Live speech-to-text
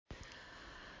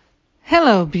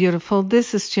Hello, beautiful.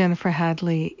 This is Jennifer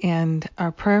Hadley, and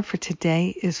our prayer for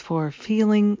today is for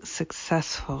feeling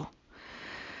successful.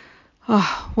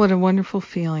 Oh, what a wonderful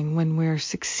feeling when we're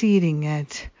succeeding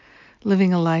at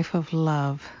living a life of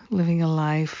love, living a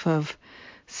life of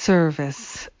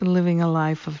service, living a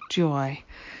life of joy.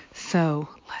 So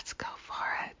let's go for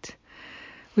it.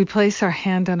 We place our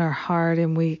hand on our heart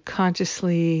and we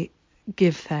consciously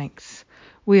give thanks.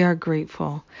 We are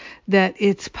grateful that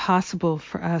it's possible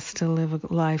for us to live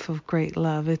a life of great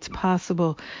love. It's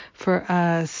possible for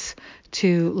us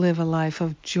to live a life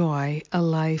of joy, a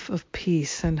life of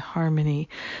peace and harmony.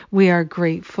 We are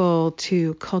grateful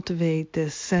to cultivate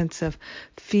this sense of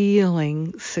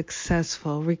feeling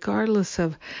successful, regardless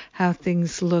of how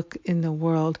things look in the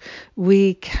world.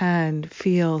 We can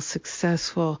feel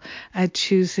successful at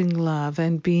choosing love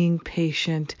and being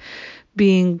patient,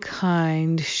 being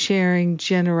kind, sharing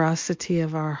generosity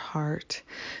of our heart.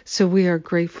 So we are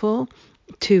grateful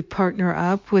to partner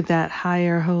up with that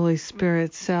higher Holy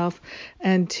Spirit self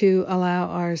and to allow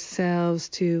ourselves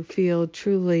to feel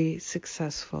truly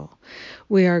successful.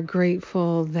 We are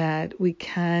grateful that we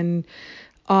can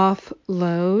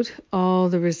offload all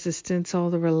the resistance, all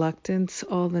the reluctance,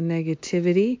 all the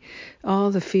negativity,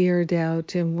 all the fear,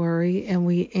 doubt, and worry, and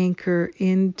we anchor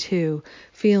into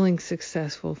feeling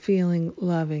successful, feeling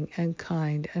loving and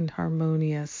kind and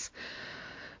harmonious.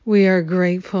 We are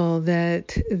grateful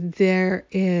that there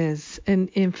is an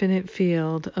infinite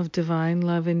field of divine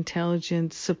love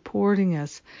intelligence supporting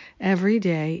us every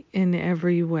day in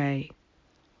every way.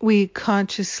 We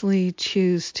consciously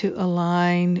choose to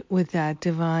align with that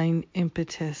divine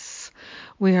impetus.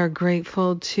 We are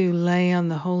grateful to lay on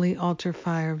the holy altar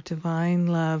fire of divine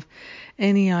love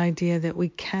any idea that we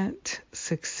can't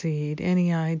succeed,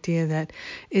 any idea that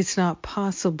it's not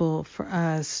possible for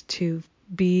us to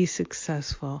be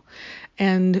successful.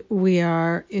 And we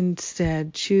are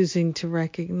instead choosing to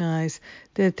recognize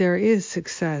that there is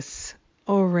success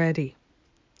already.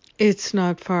 It's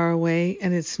not far away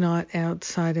and it's not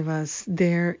outside of us.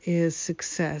 There is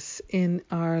success in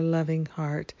our loving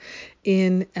heart,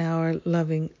 in our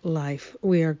loving life.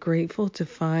 We are grateful to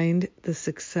find the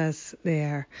success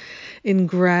there. In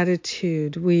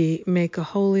gratitude, we make a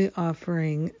holy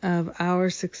offering of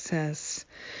our success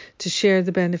to share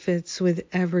the benefits with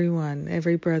everyone,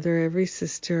 every brother, every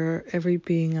sister, every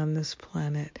being on this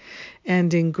planet.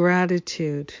 And in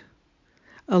gratitude,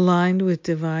 aligned with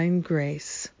divine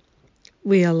grace,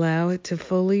 we allow it to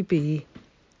fully be,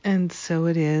 and so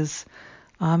it is.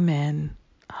 Amen.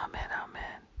 Amen.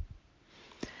 Amen.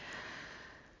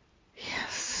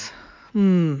 Yes.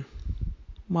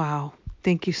 Wow.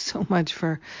 Thank you so much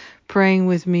for praying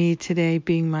with me today,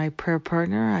 being my prayer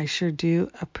partner. I sure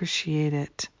do appreciate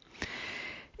it.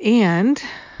 And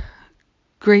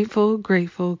grateful,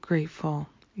 grateful, grateful.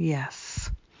 Yes.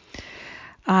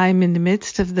 I'm in the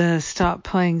midst of the Stop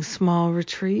Playing Small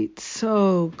retreat.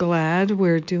 So glad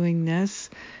we're doing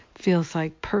this. Feels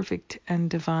like perfect and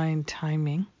divine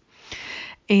timing.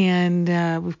 And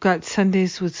we've got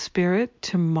Sundays with Spirit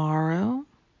tomorrow.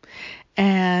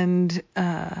 And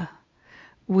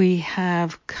we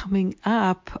have coming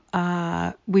up,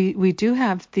 we do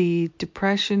have the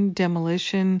Depression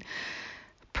Demolition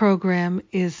program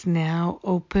is now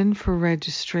open for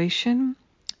registration.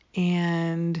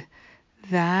 And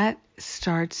that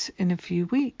starts in a few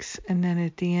weeks. And then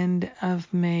at the end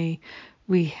of May,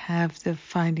 we have the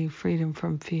Finding Freedom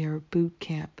from Fear boot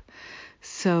camp.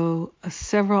 So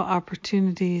several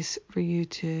opportunities for you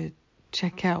to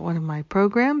check out one of my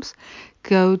programs.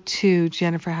 Go to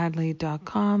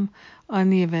jenniferhadley.com. On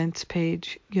the events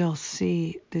page, you'll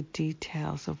see the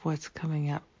details of what's coming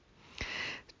up.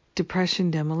 Depression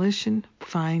Demolition,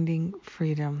 Finding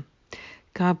Freedom.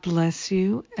 God bless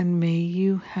you, and may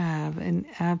you have an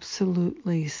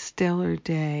absolutely stellar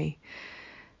day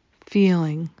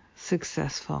feeling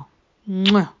successful.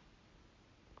 Mwah.